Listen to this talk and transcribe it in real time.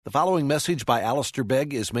The following message by Alistair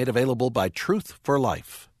Begg is made available by Truth for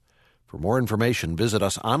Life. For more information, visit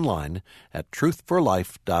us online at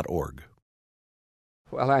truthforlife.org.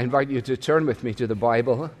 Well, I invite you to turn with me to the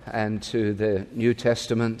Bible and to the New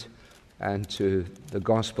Testament and to the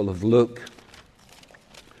Gospel of Luke.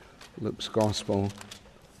 Luke's Gospel.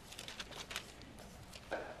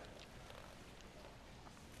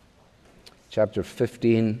 Chapter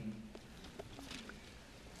 15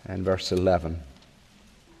 and verse 11.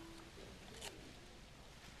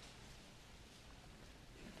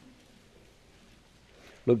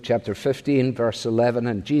 Luke chapter 15, verse 11,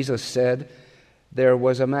 and Jesus said, "There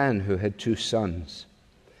was a man who had 2 sons,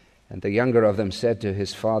 and the younger of them said to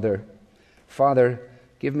his father, 'Father,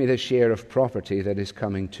 give me the share of property that is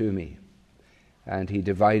coming to me.' And he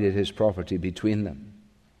divided his property between them.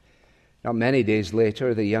 Not many days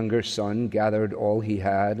later, the younger son gathered all he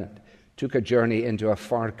had and took a journey into a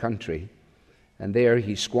far country, and there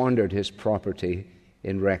he squandered his property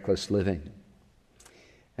in reckless living.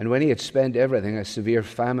 And when he had spent everything, a severe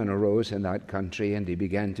famine arose in that country, and he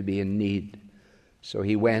began to be in need. So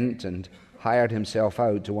he went and hired himself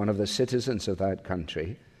out to one of the citizens of that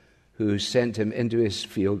country, who sent him into his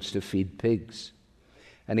fields to feed pigs.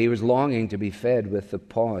 And he was longing to be fed with the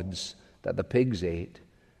pods that the pigs ate,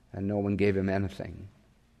 and no one gave him anything.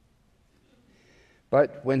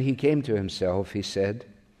 But when he came to himself, he said,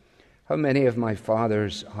 'How many of my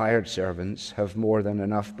father's hired servants have more than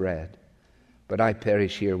enough bread? But I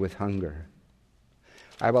perish here with hunger.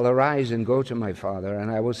 I will arise and go to my father, and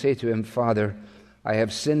I will say to him, Father, I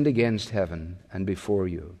have sinned against heaven and before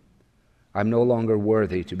you. I am no longer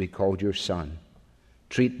worthy to be called your son.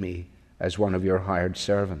 Treat me as one of your hired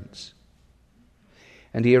servants.'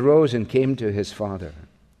 And he arose and came to his father.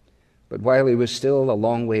 But while he was still a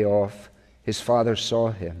long way off, his father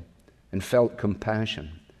saw him and felt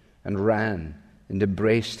compassion and ran and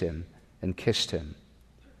embraced him and kissed him.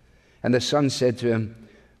 And the son said to him,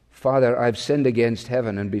 'Father, I've sinned against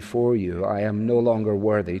heaven and before you. I am no longer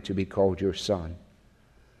worthy to be called your son.'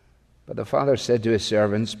 But the father said to his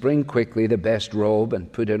servants, 'Bring quickly the best robe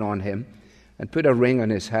and put it on him, and put a ring on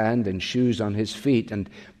his hand and shoes on his feet, and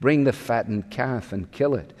bring the fattened calf and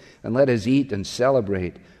kill it, and let us eat and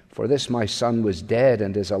celebrate. For this my son was dead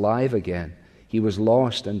and is alive again. He was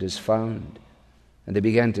lost and is found.' And they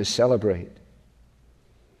began to celebrate.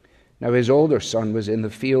 Now his older son was in the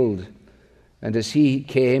field, and as he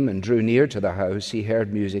came and drew near to the house, he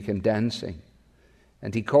heard music and dancing.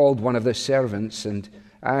 And he called one of the servants and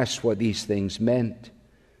asked what these things meant.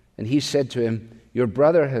 And he said to him, 'Your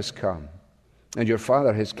brother has come, and your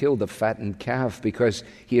father has killed the fattened calf, because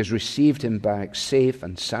he has received him back safe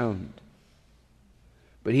and sound.'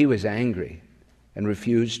 But he was angry and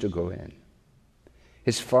refused to go in.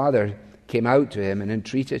 His father came out to him and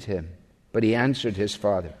entreated him, but he answered his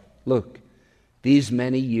father, 'Look, these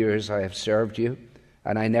many years I have served you,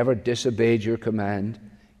 and I never disobeyed your command,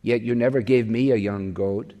 yet you never gave me a young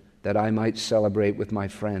goat that I might celebrate with my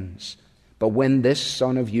friends. But when this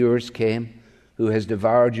son of yours came, who has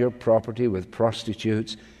devoured your property with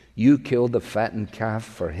prostitutes, you killed the fattened calf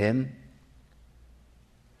for him.'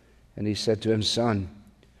 And he said to him, 'Son,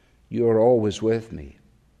 you are always with me,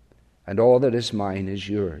 and all that is mine is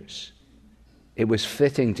yours. It was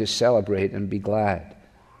fitting to celebrate and be glad.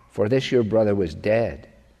 For this your brother was dead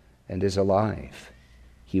and is alive.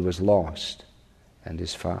 He was lost and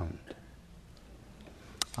is found.'"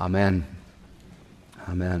 Amen.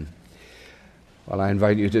 Amen. Well, I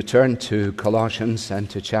invite you to turn to Colossians and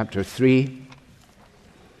to chapter 3.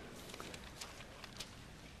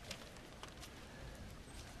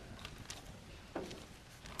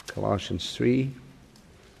 Colossians 3.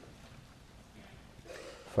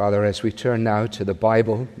 Father, as we turn now to the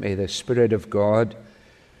Bible, may the Spirit of God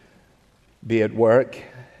be at work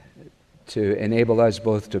to enable us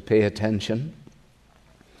both to pay attention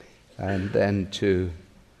and then to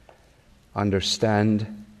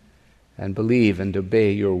understand and believe and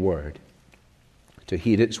obey your word, to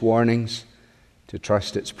heed its warnings, to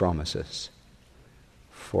trust its promises.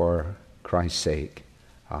 For Christ's sake,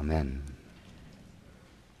 amen.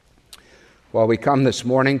 Well, we come this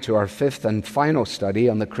morning to our 5th and final study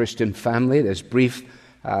on the Christian family, this brief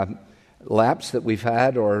lapse that we've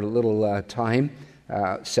had, or little time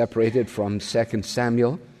separated from 2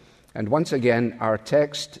 Samuel. And once again, our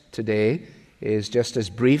text today is just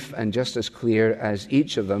as brief and just as clear as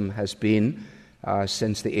each of them has been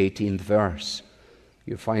since the 18th verse.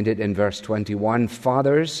 You find it in verse 21,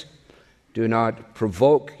 "Fathers, do not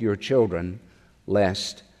provoke your children,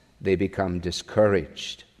 lest they become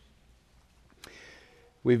discouraged."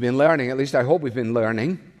 We've been learning, at least I hope we've been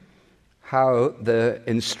learning, how the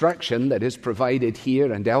instruction that is provided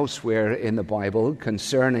here and elsewhere in the Bible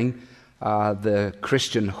concerning the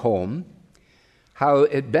Christian home, how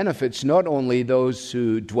it benefits not only those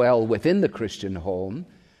who dwell within the Christian home,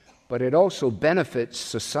 but it also benefits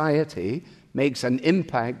society, makes an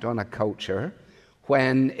impact on a culture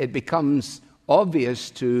when it becomes obvious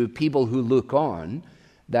to people who look on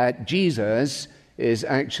that Jesus is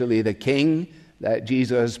actually the king, that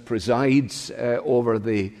Jesus presides over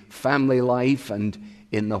the family life and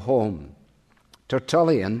in the home.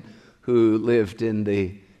 Tertullian, who lived in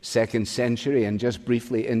the 2nd century and just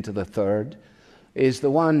briefly into the 3rd, is the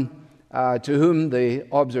one to whom the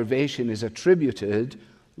observation is attributed,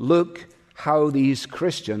 look how these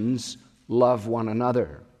Christians love one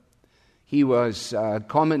another. He was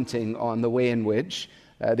commenting on the way in which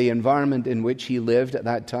the environment in which he lived at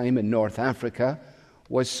that time in North Africa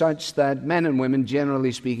was such that men and women,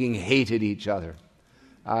 generally speaking, hated each other.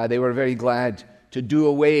 They were very glad to do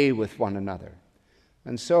away with one another.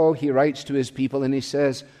 And so he writes to his people and he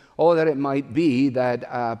says, oh, that it might be that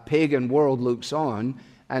a pagan world looks on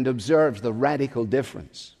and observes the radical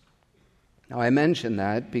difference. Now, I mention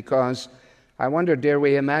that because I wonder, dare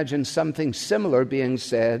we imagine something similar being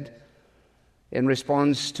said in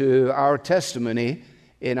response to our testimony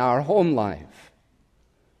in our home life?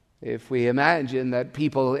 If we imagine that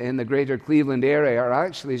people in the greater Cleveland area are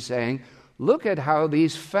actually saying, look at how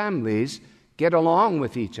these families get along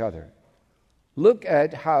with each other. Look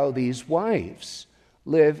at how these wives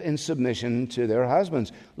live in submission to their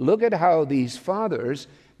husbands. Look at how these fathers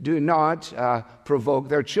do not provoke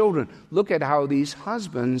their children. Look at how these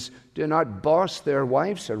husbands do not boss their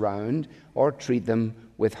wives around or treat them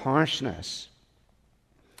with harshness.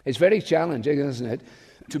 It's very challenging, isn't it,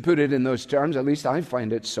 to put it in those terms, at least I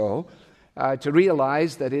find it so, to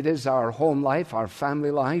realize that it is our home life, our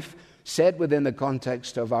family life, set within the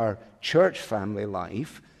context of our church family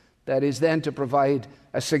life, that is then to provide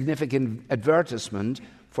a significant advertisement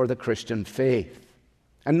for the Christian faith.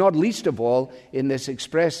 And not least of all in this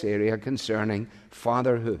express area concerning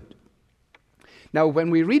fatherhood. Now, when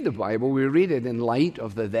we read the Bible, we read it in light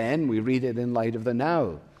of the then, we read it in light of the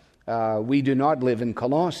now. We do not live in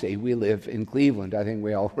Colossae, we live in Cleveland. I think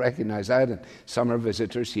we all recognize that, and some are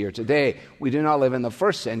visitors here today. We do not live in the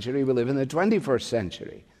 1st century, we live in the 21st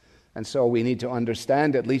century. And so we need to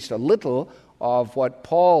understand at least a little of what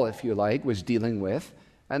Paul, if you like, was dealing with,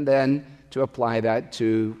 and then to apply that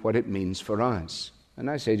to what it means for us. And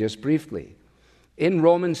I say just briefly, in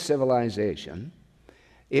Roman civilization,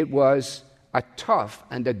 it was a tough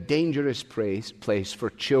and a dangerous place for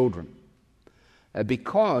children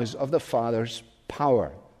because of the father's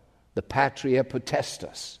power, the patria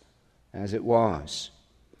potestas, as it was.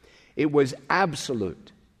 It was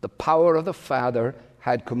absolute. The power of the father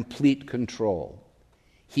had complete control.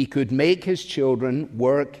 He could make his children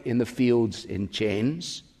work in the fields in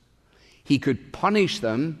chains. He could punish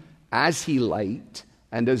them as he liked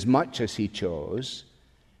and as much as he chose.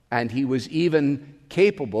 And he was even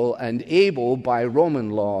capable and able by Roman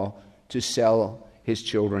law to sell his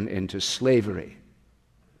children into slavery.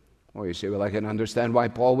 Well, you say, well, I can understand why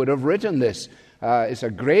Paul would have written this. It's a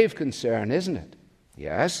grave concern, isn't it?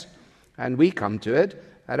 Yes, and we come to it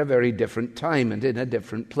at a very different time and in a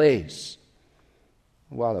different place.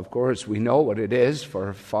 Well, of course, we know what it is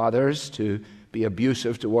for fathers to be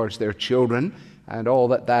abusive towards their children and all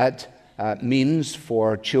that means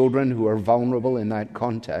for children who are vulnerable in that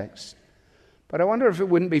context. But I wonder if it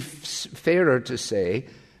wouldn't be fairer to say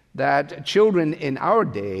that children in our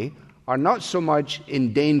day are not so much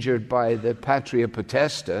endangered by the patria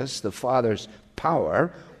potestas, the father's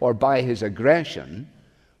power, or by his aggression,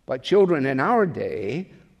 but children in our day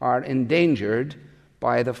are endangered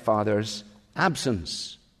by the father's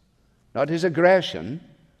absence. Not his aggression,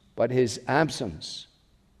 but his absence.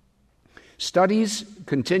 Studies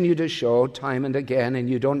continue to show time and again, and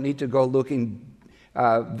you don't need to go looking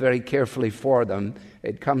very carefully for them.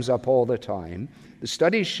 It comes up all the time. The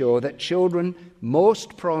studies show that children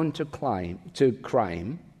most prone to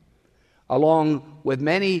crime, along with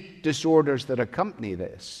many disorders that accompany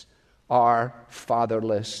this, are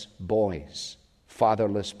fatherless boys.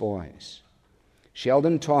 Fatherless boys.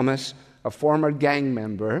 Sheldon Thomas, a former gang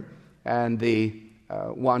member and the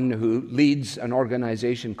one who leads an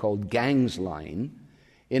organization called Gangs Line,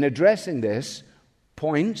 in addressing this,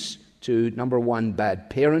 points to, number one,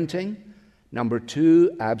 bad parenting, number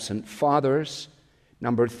two, absent fathers,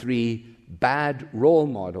 number three, bad role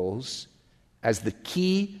models as the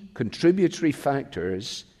key contributory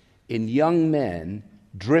factors in young men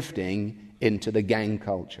drifting into the gang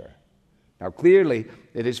culture. Now, clearly,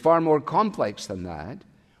 it is far more complex than that,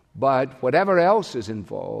 but whatever else is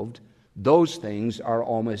involved, those things are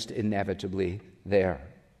almost inevitably there.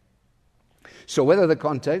 So whether the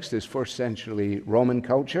context is first century Roman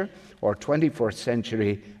culture or 21st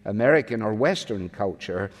century American or Western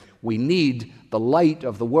culture, we need the light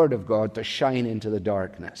of the Word of God to shine into the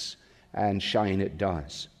darkness, and shine it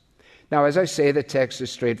does. Now, as I say, the text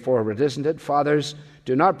is straightforward, isn't it? Fathers,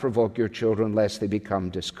 do not provoke your children lest they become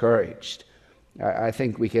discouraged. I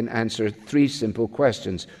think we can answer three simple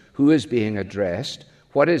questions. Who is being addressed?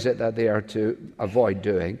 What is it that they are to avoid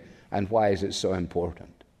doing? And why is it so important?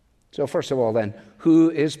 So first of all then, who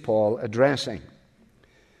is Paul addressing?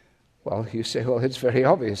 Well, you say, well, it's very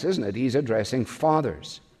obvious, isn't it? He's addressing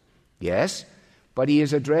fathers. Yes, but he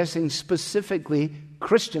is addressing specifically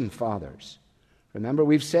Christian fathers. Remember,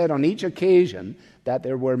 we've said on each occasion that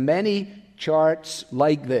there were many charts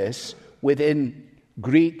like this within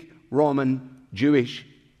Greek, Roman, Jewish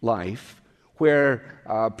life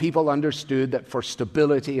where people understood that for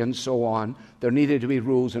stability and so on, there needed to be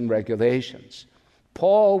rules and regulations.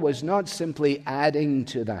 Paul was not simply adding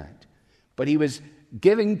to that, but he was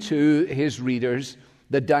giving to his readers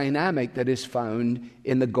the dynamic that is found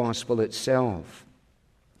in the gospel itself.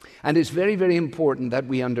 And it's very, very important that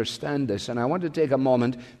we understand this, and I want to take a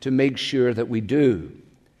moment to make sure that we do.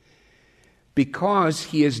 Because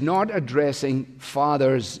he is not addressing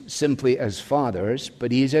fathers simply as fathers,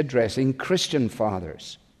 but he is addressing Christian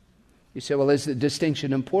fathers. You say, well, is the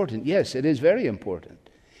distinction important? Yes, it is very important.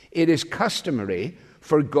 It is customary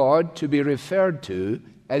for God to be referred to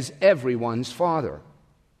as everyone's father,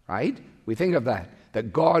 right? We think of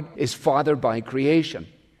that God is father by creation.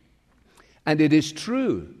 And it is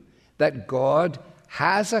true that God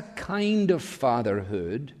has a kind of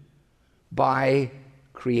fatherhood by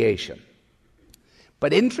creation.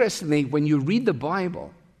 But interestingly, when you read the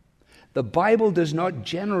Bible does not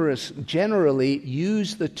generally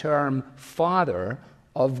use the term father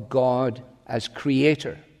of God as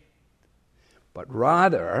creator, but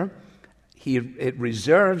rather it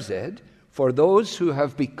reserves it for those who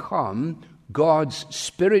have become God's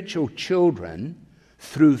spiritual children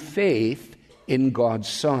through faith in God's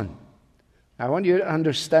Son. I want you to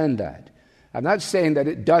understand that. I'm not saying that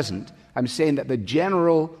it doesn't. I'm saying that the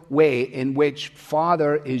general way in which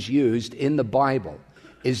father is used in the Bible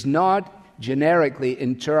is not generically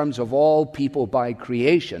in terms of all people by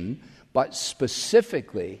creation, but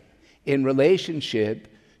specifically in relationship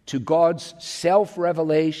to God's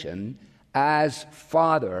self-revelation as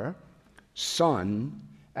Father, Son,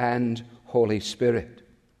 and Holy Spirit.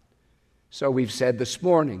 So we've said this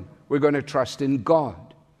morning, we're going to trust in God.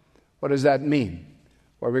 What does that mean?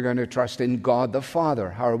 Well, we're going to trust in God the Father.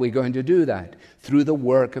 How are we going to do that? Through the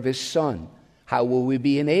work of His Son. How will we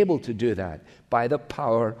be enabled to do that? By the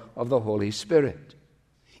power of the Holy Spirit.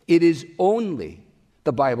 It is only,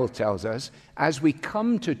 the Bible tells us, as we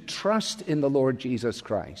come to trust in the Lord Jesus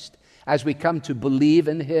Christ, as we come to believe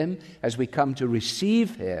in Him, as we come to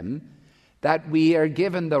receive Him, that we are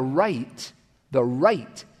given the right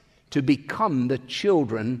to become the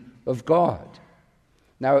children of God.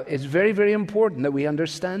 Now, it's very, very important that we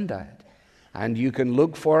understand that. And you can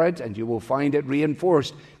look for it, and you will find it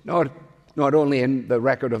reinforced, not only in the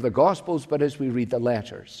record of the Gospels, but as we read the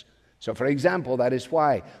letters. So, for example, that is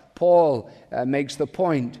why Paul makes the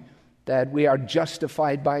point that we are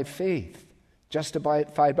justified by faith.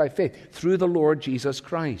 Justified by faith through the Lord Jesus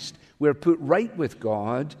Christ. We're put right with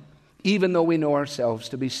God, even though we know ourselves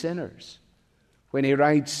to be sinners. When he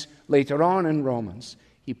writes later on in Romans,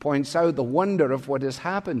 he points out the wonder of what has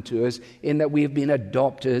happened to us in that we have been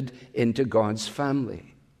adopted into God's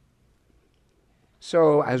family.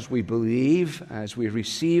 So as we believe, as we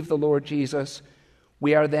receive the Lord Jesus,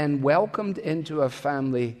 we are then welcomed into a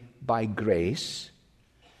family by grace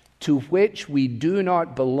to which we do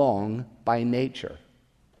not belong by nature.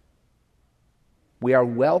 We are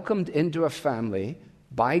welcomed into a family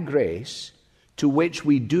by grace to which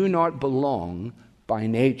we do not belong by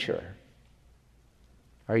nature.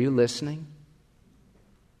 Are you listening?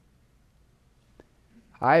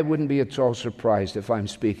 I wouldn't be at all surprised if I'm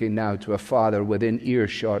speaking now to a father within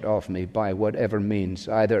earshot of me by whatever means,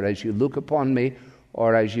 either as you look upon me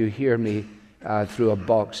or as you hear me through a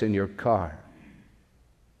box in your car.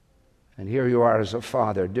 And here you are as a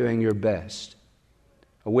father doing your best,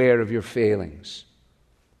 aware of your failings,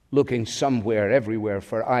 looking somewhere, everywhere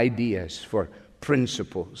for ideas, for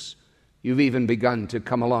principles. You've even begun to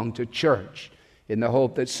come along to church in the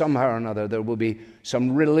hope that somehow or another there will be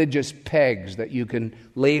some religious pegs that you can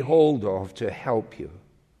lay hold of to help you.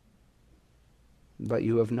 But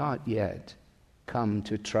you have not yet come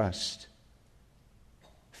to trust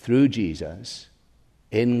through Jesus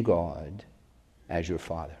in God as your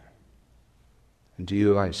Father. And to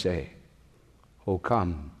you I say, O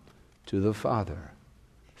come to the Father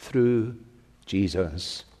through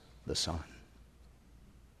Jesus the Son.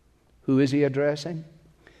 Who is he addressing?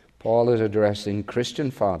 Paul is addressing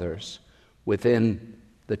Christian fathers within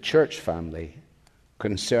the church family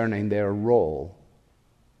concerning their role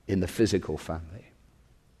in the physical family.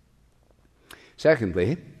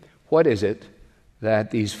 Secondly, what is it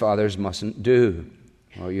that these fathers mustn't do?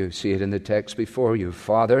 Well, you see it in the text before you.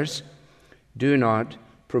 Fathers, do not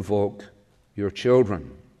provoke your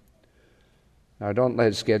children. Now, don't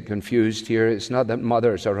let's get confused here. It's not that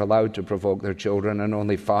mothers are allowed to provoke their children and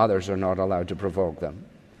only fathers are not allowed to provoke them.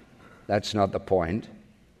 That's not the point.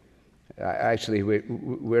 Actually,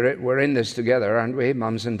 we're in this together, aren't we,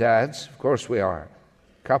 mums and dads? Of course we are.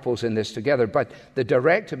 Couples in this together. But the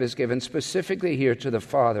directive is given specifically here to the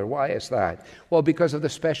father. Why is that? Well, because of the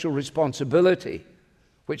special responsibility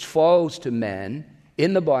which falls to men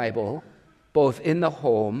in the Bible, both in the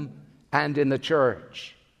home and in the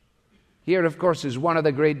church. Here, of course, is one of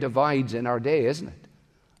the great divides in our day, isn't it?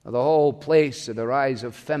 The whole place of the rise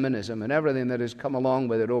of feminism and everything that has come along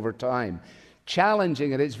with it over time,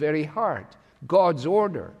 challenging at its very heart God's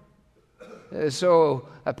order. So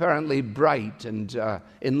apparently bright and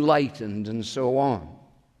enlightened and so on.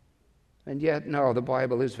 And yet, no, the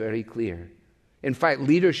Bible is very clear. In fact,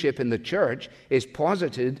 leadership in the church is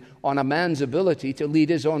posited on a man's ability to lead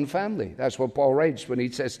his own family. That's what Paul writes when he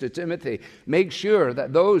says to Timothy, make sure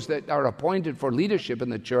that those that are appointed for leadership in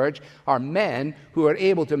the church are men who are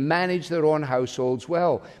able to manage their own households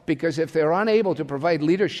well. Because if they're unable to provide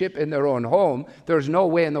leadership in their own home, there's no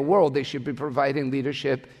way in the world they should be providing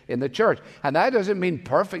leadership in the church. And that doesn't mean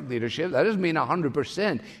perfect leadership. That doesn't mean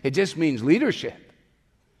 100%. It just means leadership.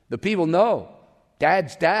 The people know,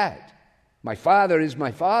 Dad's dad. My father is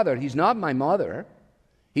my father. He's not my mother.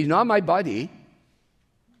 He's not my buddy.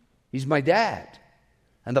 He's my dad.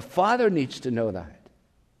 And the father needs to know that.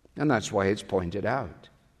 And that's why it's pointed out.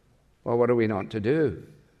 Well, what are we not to do?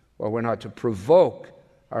 Well, we're not to provoke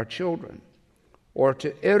our children or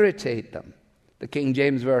to irritate them. The King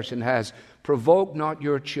James Version has, provoke not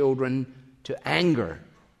your children to anger.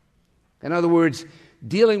 In other words,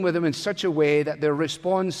 dealing with them in such a way that their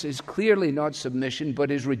response is clearly not submission, but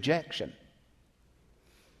is rejection.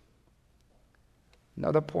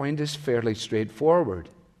 Now, the point is fairly straightforward,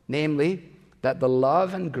 namely that the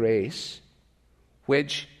love and grace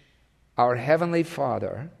which our Heavenly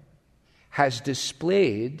Father has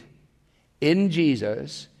displayed in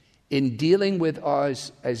Jesus in dealing with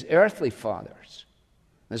us as earthly fathers.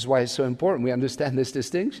 This is why it's so important we understand this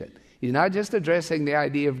distinction. He's not just addressing the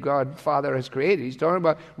idea of God, Father as created. He's talking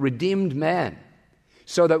about redeemed man,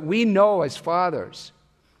 so that we know as fathers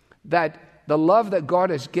that the love that God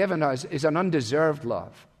has given us is an undeserved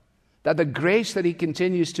love. That the grace that He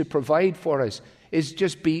continues to provide for us is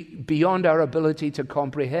just beyond our ability to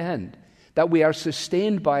comprehend. That we are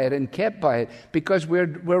sustained by it and kept by it because we're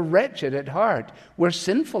wretched at heart. We're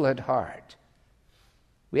sinful at heart.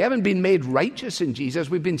 We haven't been made righteous in Jesus.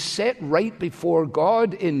 We've been set right before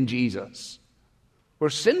God in Jesus. We're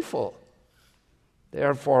sinful.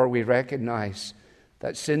 Therefore, we recognize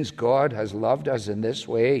that since God has loved us in this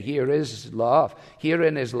way, here is love.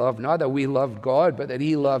 Herein is love, not that we loved God, but that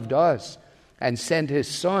He loved us and sent His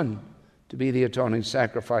Son to be the atoning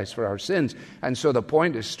sacrifice for our sins. And so the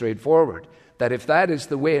point is straightforward, that if that is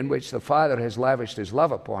the way in which the Father has lavished His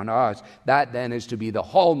love upon us, that then is to be the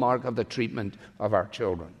hallmark of the treatment of our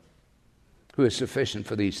children. Who is sufficient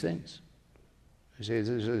for these things? You say,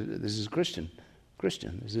 this is Christian.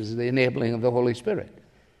 This is the enabling of the Holy Spirit.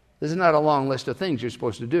 This is not a long list of things you're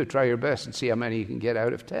supposed to do. Try your best and see how many you can get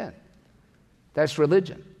out of 10. That's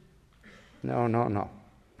religion. No.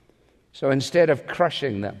 So instead of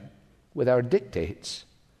crushing them with our dictates,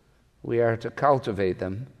 we are to cultivate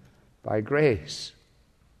them by grace.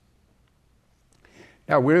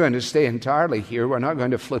 Now, we're going to stay entirely here. We're not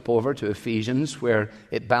going to flip over to Ephesians where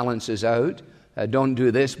it balances out. Don't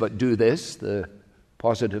do this, but do this, the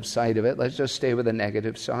positive side of it. Let's just stay with the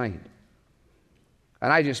negative side.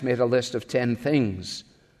 And I just made a list of 10 things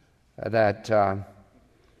that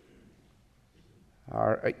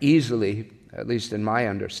are easily, at least in my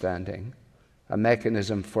understanding, a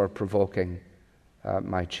mechanism for provoking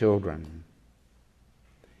my children.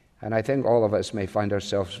 And I think all of us may find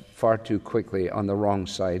ourselves far too quickly on the wrong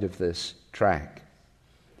side of this track.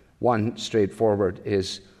 One, straightforward,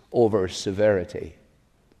 is over-severity.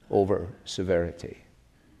 Over-severity.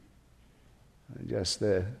 Just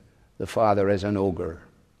the father is an ogre.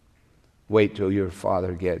 Wait till your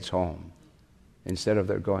father gets home. Instead of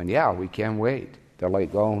they're going, yeah, we can't wait. They're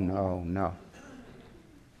like, oh, no.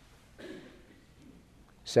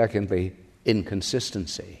 Secondly,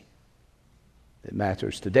 inconsistency. It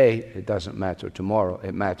matters today. It doesn't matter tomorrow.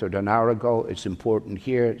 It mattered an hour ago. It's important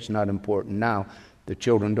here. It's not important now. The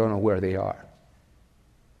children don't know where they are.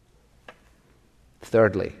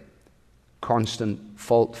 Thirdly, constant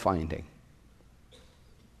fault finding.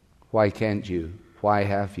 Why can't you? Why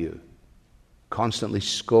have you? Constantly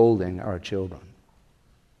scolding our children.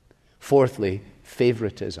 Fourthly,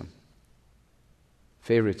 favoritism.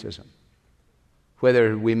 Favoritism.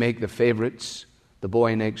 Whether we make the favorites the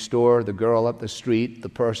boy next door, the girl up the street, the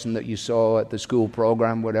person that you saw at the school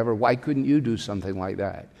program, whatever. Why couldn't you do something like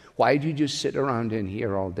that? Why do you just sit around in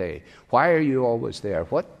here all day? Why are you always there?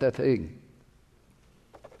 What the thing?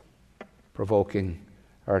 Provoking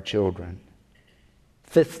our children.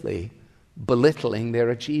 Fifthly, belittling their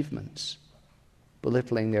achievements.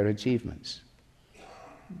 Belittling their achievements.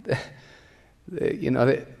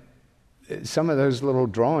 Some of those little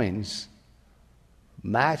drawings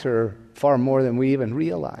matter far more than we even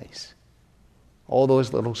realize. All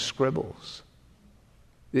those little scribbles.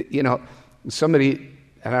 Somebody,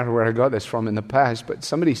 I don't know where I got this from in the past, but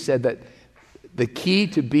somebody said that the key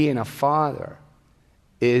to being a father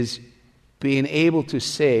is being able to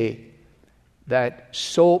say that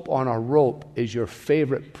soap on a rope is your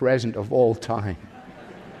favorite present of all time.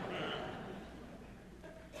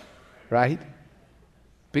 Right?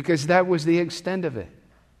 Because that was the extent of it.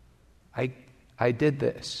 I did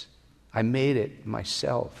this. I made it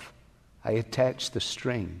myself. I attached the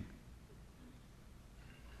string.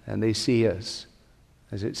 And they see us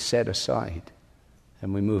as it's set aside,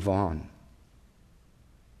 and we move on.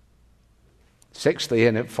 Sixthly,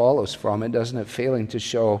 and it follows from it, doesn't it, failing to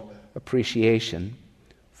show appreciation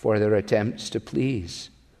for their attempts to please,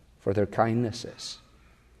 for their kindnesses.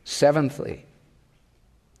 Seventhly,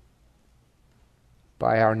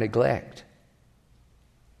 by our neglect.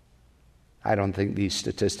 I don't think these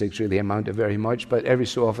statistics really amount to very much, but every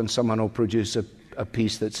so often someone will produce a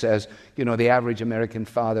piece that says, the average American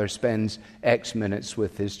father spends X minutes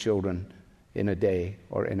with his children in a day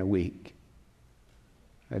or in a week.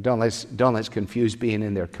 Now, don't let's confuse being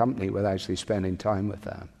in their company with actually spending time with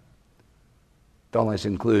them. Don't let's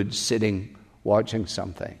include sitting watching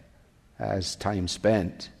something as time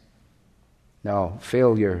spent. No,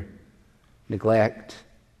 failure, neglect.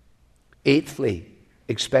 Eighthly,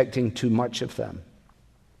 expecting too much of them.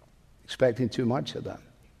 Expecting too much of them.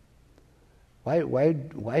 Why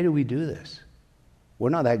do we do this? We're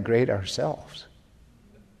not that great ourselves.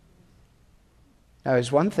 Now,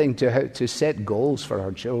 it's one thing to set goals for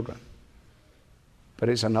our children, but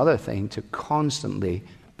it's another thing to constantly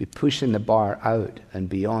be pushing the bar out and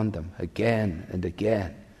beyond them again and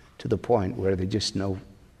again to the point where they just don't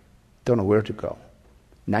know where to go.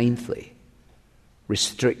 Ninthly,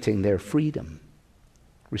 restricting their freedom.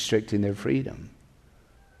 Restricting their freedom.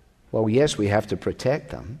 Well, yes, we have to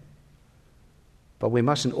protect them, but we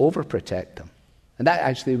mustn't overprotect them. And that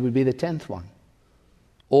actually would be the 10th one.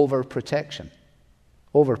 Overprotection.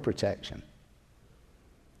 Overprotection.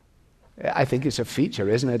 I think it's a feature,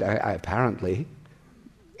 isn't it? Apparently.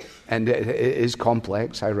 And it is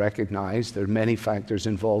complex, I recognize. There are many factors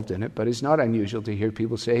involved in it, but it's not unusual to hear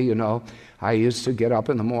people say, I used to get up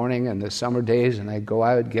in the morning in the summer days and I'd go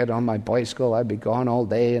out, get on my bicycle, I'd be gone all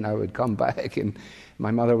day and I would come back, and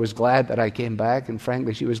my mother was glad that I came back, and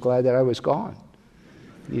frankly she was glad that I was gone.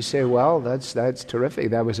 You say, well, that's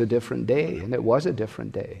terrific. That was a different day, and it was a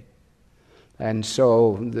different day. And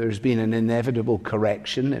so there's been an inevitable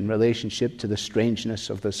correction in relationship to the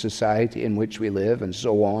strangeness of the society in which we live and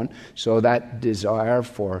so on. So that desire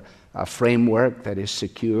for a framework that is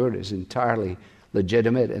secure is entirely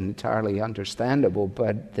legitimate and entirely understandable,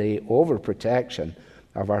 but the overprotection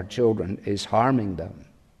of our children is harming them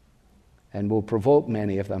and will provoke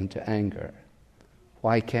many of them to anger.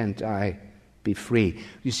 Why can't I be free?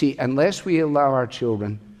 You see, unless we allow our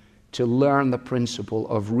children to learn the principle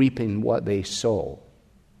of reaping what they sow,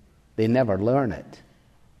 they never learn it.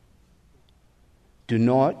 Do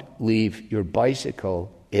not leave your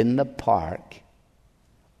bicycle in the park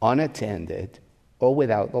unattended or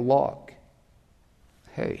without the lock.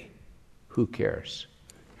 Hey, who cares?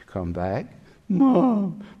 You come back,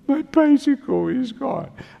 Mom, my bicycle is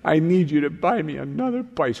gone. I need you to buy me another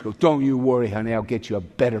bicycle. Don't you worry, honey, I'll get you a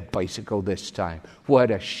better bicycle this time. What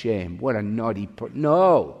a shame. What a naughty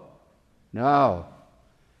No,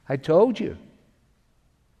 I told you.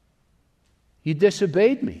 You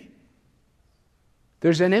disobeyed me.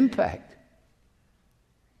 There's an impact.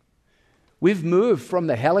 We've moved from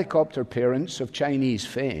the helicopter parents of Chinese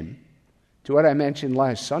fame to what I mentioned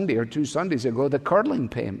last Sunday or 2 Sundays ago, the curling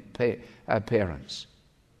parents.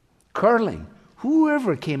 Curling.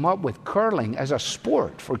 Whoever came up with curling as a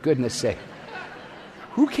sport, for goodness sake?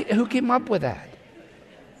 Who came up with that?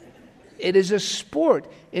 It is a sport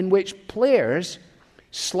in which players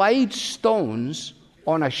slide stones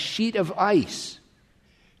on a sheet of ice,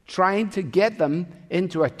 trying to get them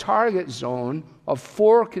into a target zone of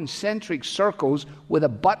 4 concentric circles with a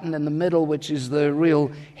button in the middle, which is the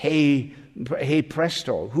real hey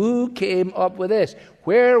presto. Who came up with this?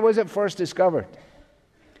 Where was it first discovered?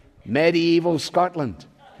 Medieval Scotland.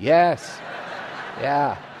 Yes.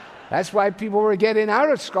 Yeah. That's why people were getting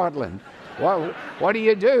out of Scotland. What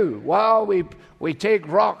do? Well, we take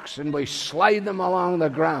rocks and we slide them along the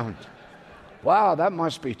ground. Wow, that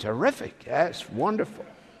must be terrific. That's wonderful.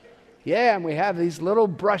 Yeah, and we have these little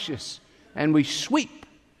brushes and we sweep.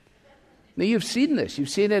 Now, you've seen this. You've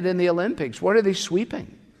seen it in the Olympics. What are they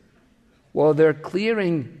sweeping? Well, they're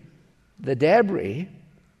clearing the debris,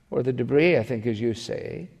 or the debris, I think as you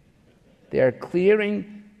say. They're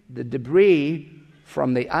clearing the debris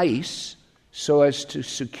from the ice so as to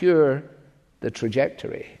secure the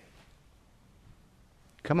trajectory.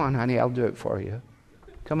 Come on, honey, I'll do it for you.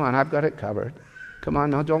 Come on, I've got it covered. Come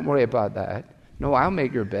on, no, don't worry about that. No, I'll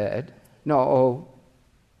make your bed. No.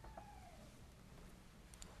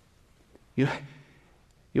 You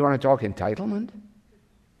want to talk entitlement?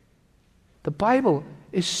 The Bible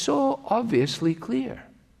is so obviously clear.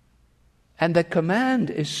 And the command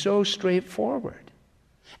is so straightforward.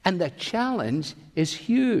 And the challenge is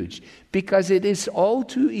huge, because it is all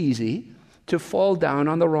too easy to fall down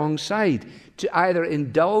on the wrong side, to either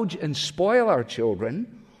indulge and spoil our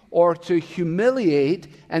children or to humiliate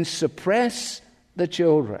and suppress the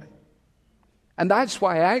children. And that's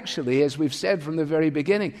why, actually, as we've said from the very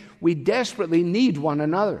beginning, we desperately need one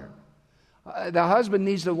another. The husband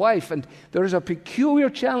needs the wife, and there's a peculiar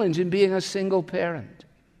challenge in being a single parent.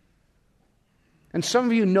 And some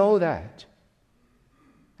of you know that.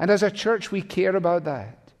 And as a church, we care about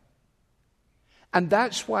that. And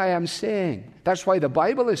that's why I'm saying, that's why the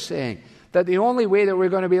Bible is saying, that the only way that we're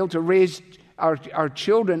going to be able to raise our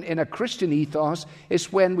children in a Christian ethos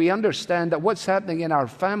is when we understand that what's happening in our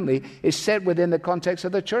family is set within the context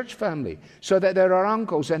of the church family. So that there are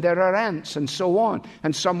uncles and there are aunts and so on.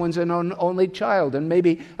 And someone's an only child, and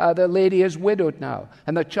maybe the lady is widowed now,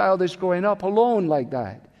 and the child is growing up alone like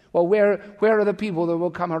that. Well, where are the people that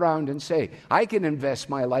will come around and say, I can invest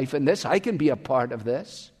my life in this, I can be a part of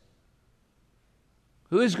this?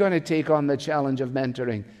 Who is going to take on the challenge of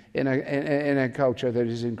mentoring in a culture that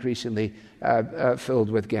is increasingly filled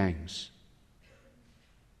with gangs?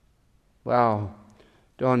 Well,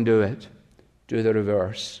 don't do it. Do the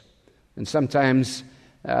reverse. And sometimes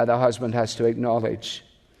the husband has to acknowledge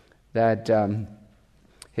that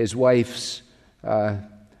his wife's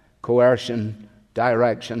coercion,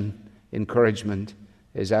 direction, encouragement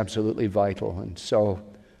is absolutely vital. And so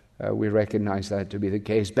we recognize that to be the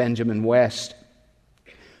case. Benjamin West,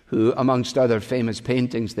 who, amongst other famous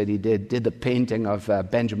paintings that he did the painting of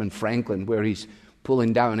Benjamin Franklin, where he's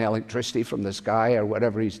pulling down electricity from the sky or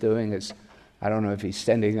whatever he's doing. I don't know if he's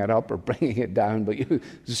sending it up or bringing it down, but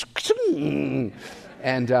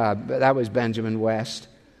and that was Benjamin West.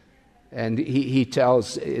 And he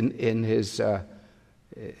tells in his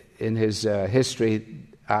history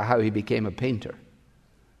how he became a painter.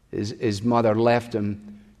 His mother left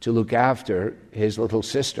him to look after his little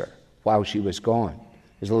sister while she was gone.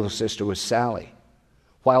 His little sister was Sally.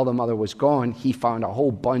 While the mother was gone, he found a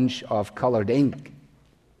whole bunch of colored ink.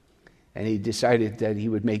 And he decided that he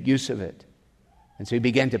would make use of it. And so he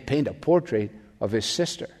began to paint a portrait of his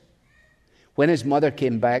sister. When his mother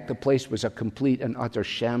came back, the place was a complete and utter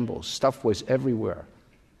shambles. Stuff was everywhere.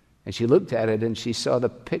 And she looked at it and she saw the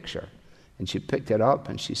picture. And she picked it up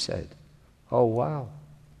and she said, "Oh, wow,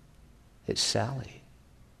 it's Sally."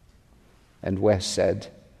 And West said,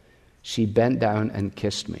 "She bent down and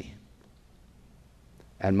kissed me.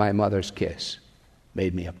 And my mother's kiss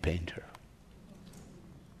made me a painter."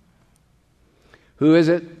 Who is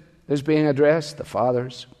it that's being addressed? The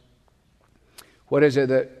fathers. What is it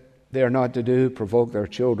that they are not to do? Provoke their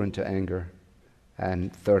children to anger.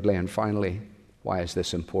 And thirdly and finally, why is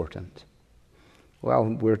this important?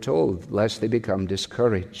 Well, we're told, lest they become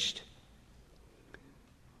discouraged.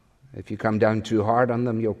 If you come down too hard on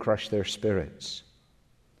them, you'll crush their spirits.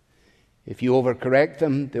 If you overcorrect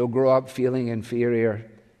them, they'll grow up feeling inferior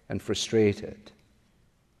and frustrated.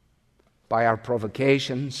 By our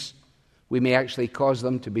provocations, we may actually cause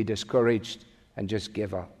them to be discouraged and just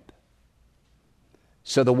give up.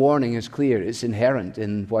 So the warning is clear. It's inherent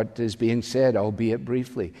in what is being said, albeit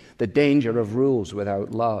briefly. The danger of rules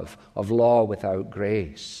without love, of law without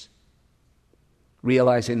grace.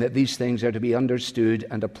 Realizing that these things are to be understood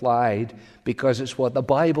and applied because it's what the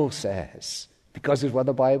Bible says. Because it's what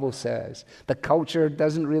the Bible says. The culture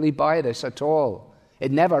doesn't really buy this at all.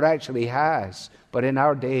 It never actually has, but in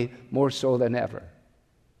our day, more so than ever.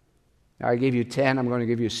 Now, I gave you 10, I'm going to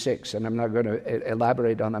give you 6, and I'm not going to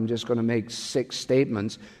elaborate on them. I'm just going to make 6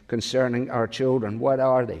 statements concerning our children. What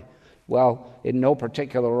are they? Well, in no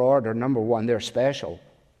particular order. Number 1, they're special.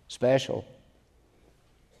 Special.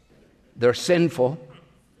 They're sinful.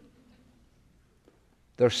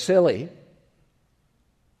 They're silly.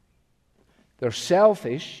 They're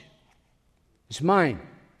selfish. It's mine.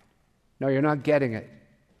 No, you're not getting it.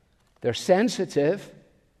 They're sensitive.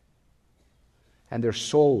 And they're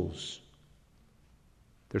souls.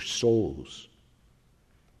 They're souls.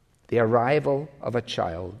 The arrival of a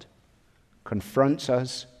child confronts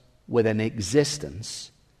us with an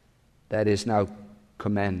existence that is now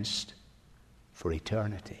commenced for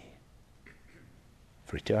eternity.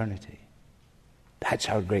 For eternity. That's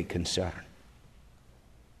our great concern.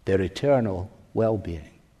 Their eternal well-being.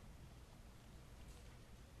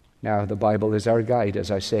 Now, the Bible is our guide,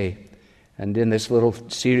 as I say, and in this little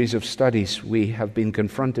series of studies, we have been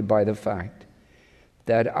confronted by the fact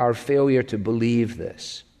that our failure to believe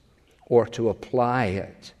this, or to apply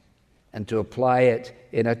it, and to apply it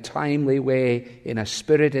in a timely way, in a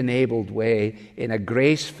Spirit-enabled way, in a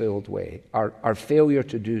grace-filled way, our failure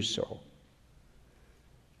to do so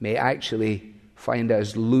may actually find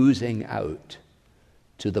us losing out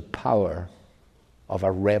to the power of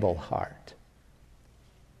a rebel heart.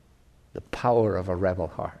 The power of a rebel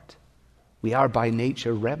heart. We are by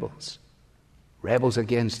nature rebels. Rebels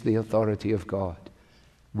against the authority of God.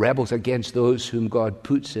 Rebels against those whom God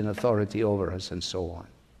puts in authority over us, and so on.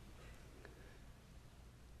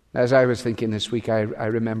 As I was thinking this week, I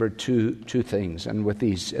remembered two things, and with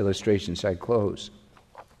these illustrations I close.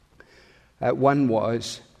 One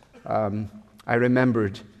was, I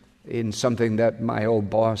remembered in something that my old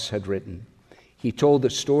boss had written. He told the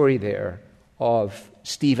story there of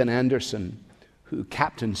Stephen Anderson,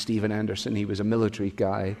 Captain Stephen Anderson. He was a military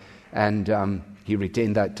guy, and he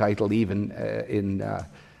retained that title even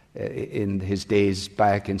in his days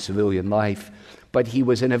back in civilian life. But he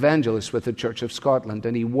was an evangelist with the Church of Scotland,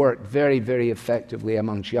 and he worked very, very effectively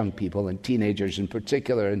amongst young people and teenagers in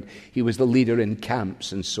particular, and he was the leader in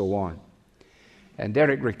camps and so on. And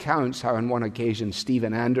Derek recounts how on one occasion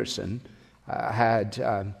Stephen Anderson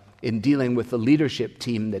had, in dealing with the leadership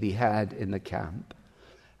team that he had in the camp,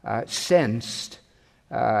 sensed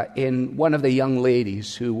in one of the young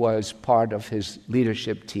ladies who was part of his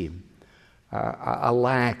leadership team a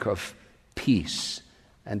lack of peace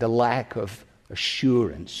and a lack of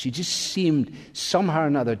assurance. She just seemed somehow or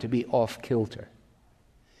another to be off kilter.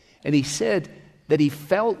 And he said that he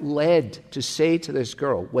felt led to say to this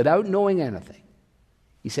girl, without knowing anything,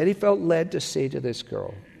 he said he felt led to say to this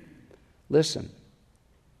girl, listen,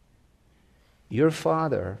 your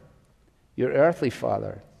father, your earthly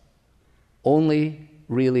father, only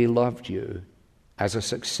really loved you as a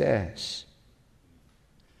success.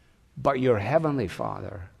 But your heavenly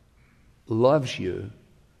Father loves you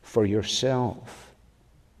for yourself.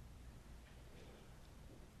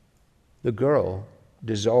 The girl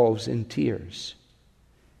dissolves in tears,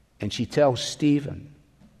 and she tells Stephen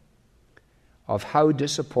of how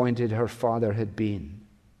disappointed her father had been,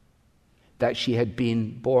 that she had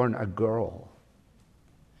been born a girl,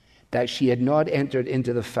 that she had not entered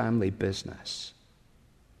into the family business,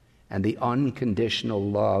 and the unconditional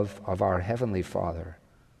love of our Heavenly Father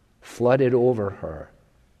flooded over her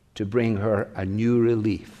to bring her a new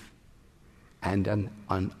relief and an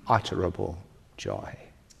unutterable joy.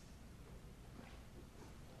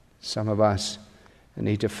 Some of us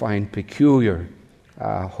need to find peculiar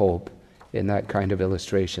hope in that kind of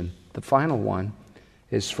illustration. The final one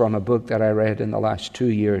is from a book that I read in the last 2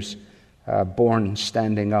 years, Born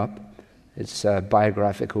Standing Up. It's a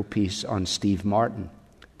biographical piece on Steve Martin,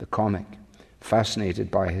 the comic.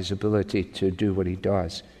 Fascinated by his ability to do what he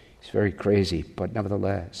does. He's very crazy, but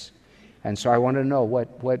nevertheless. And so I want to know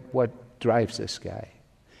what drives this guy.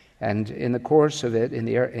 And in the course of it, in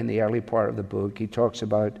the early part of the book, he talks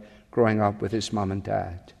about growing up with his mom and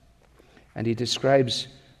dad. And he describes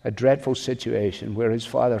a dreadful situation where his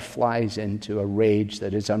father flies into a rage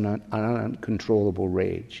that is an uncontrollable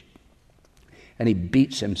rage. And he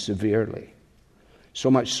beats him severely.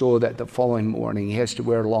 So much so that the following morning he has to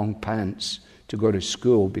wear long pants to go to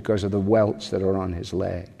school because of the welts that are on his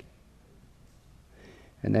leg.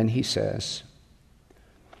 And then he says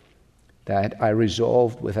that I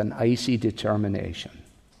resolved with an icy determination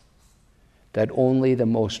that only the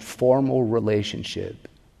most formal relationship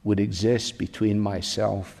would exist between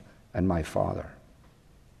myself and my father.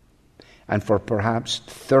 And for perhaps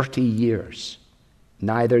 30 years,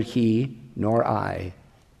 neither he nor I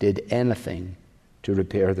did anything to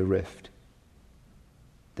repair the rift.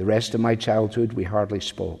 The rest of my childhood we hardly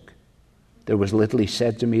spoke. There was little he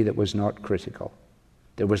said to me that was not critical.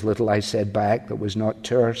 There was little I said back that was not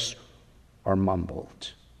terse or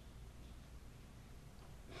mumbled.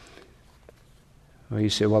 Well, you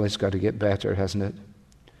say, well, it's got to get better, hasn't it?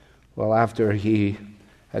 Well, after he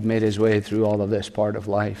had made his way through all of this part of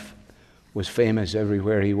life, was famous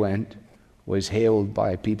everywhere he went, was hailed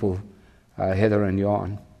by people hither and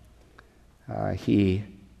yon, he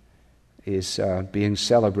is being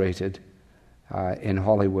celebrated in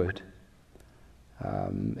Hollywood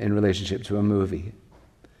in relationship to a movie.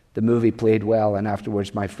 The movie played well, and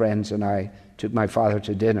afterwards my friends and I took my father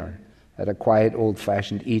to dinner at a quiet,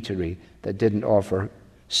 old-fashioned eatery that didn't offer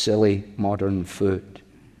silly, modern food.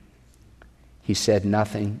 He said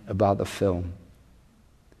nothing about the film.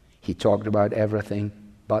 He talked about everything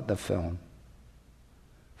but the film.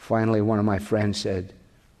 Finally, one of my friends said,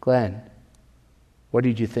 "Glenn, what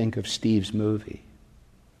did you think of Steve's movie?"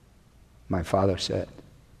 My father said,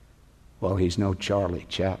 "Well, he's no Charlie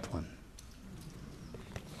Chaplin."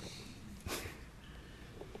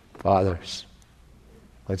 Fathers,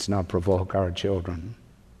 let's not provoke our children,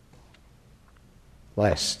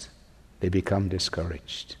 lest they become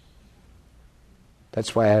discouraged.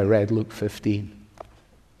 That's why I read Luke 15.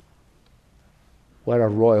 What a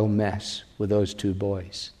royal mess with those two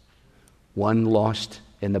boys. One lost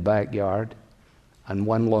in the backyard, and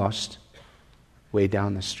one lost way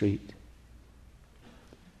down the street.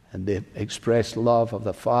 And the expressed love of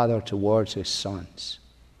the Father towards his sons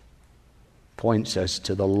points us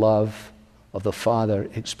to the love of the Father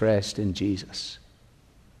expressed in Jesus.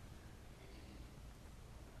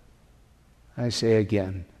 I say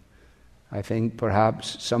again, I think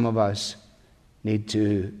perhaps some of us need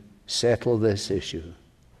to settle this issue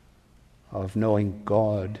of knowing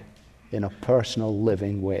God in a personal,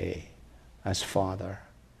 living way as Father,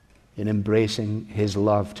 in embracing his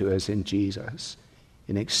love to us in Jesus,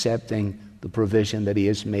 in accepting the provision that he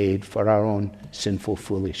has made for our own sinful,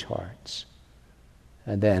 foolish hearts,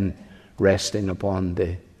 and then resting upon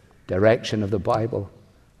the direction of the Bible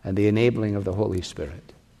and the enabling of the Holy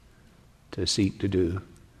Spirit to seek to do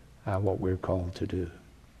what we're called to do.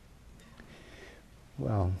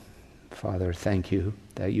 Well, Father, thank you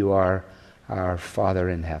that you are our Father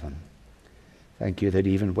in heaven. Thank you that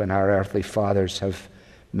even when our earthly fathers have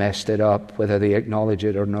messed it up, whether they acknowledge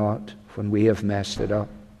it or not, when we have messed it up,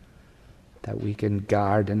 that we can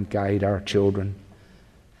guard and guide our children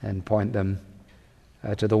and point them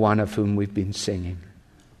to the one of whom we've been singing.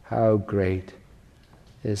 How great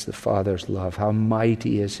is the Father's love, how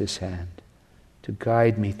mighty is his hand to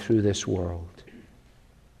guide me through this world.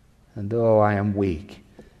 And though I am weak,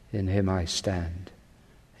 in him I stand.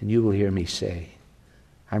 And you will hear me say,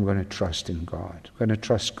 I'm going to trust in God. I'm going to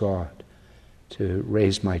trust God to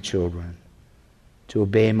raise my children, to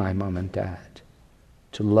obey my mom and dad,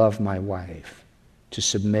 to love my wife, to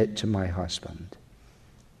submit to my husband.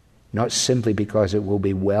 Not simply because it will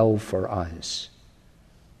be well for us,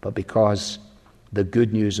 but because the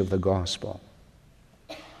good news of the gospel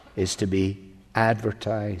is to be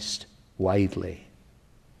advertised widely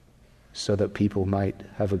so that people might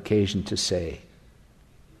have occasion to say,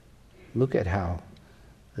 look at how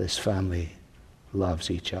this family loves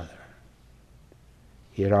each other.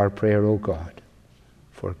 Hear our prayer, O God,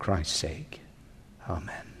 for Christ's sake.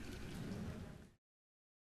 Amen.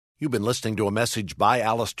 You've been listening to a message by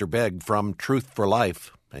Alistair Begg from Truth for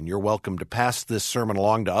Life, and you're welcome to pass this sermon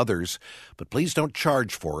along to others, but please don't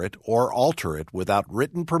charge for it or alter it without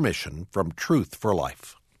written permission from Truth for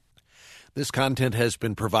Life. This content has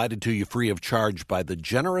been provided to you free of charge by the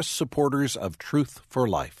generous supporters of Truth for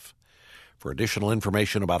Life. For additional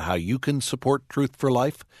information about how you can support Truth for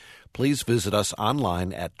Life, please visit us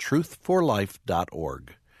online at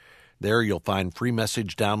truthforlife.org. There you'll find free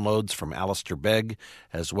message downloads from Alistair Begg,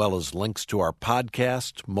 as well as links to our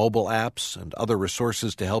podcast, mobile apps, and other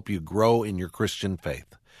resources to help you grow in your Christian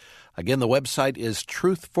faith. Again, the website is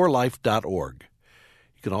truthforlife.org.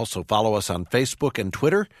 You can also follow us on Facebook and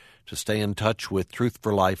Twitter to stay in touch with Truth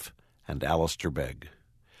for Life and Alistair Begg.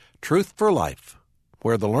 Truth for Life,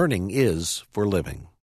 where the learning is for living.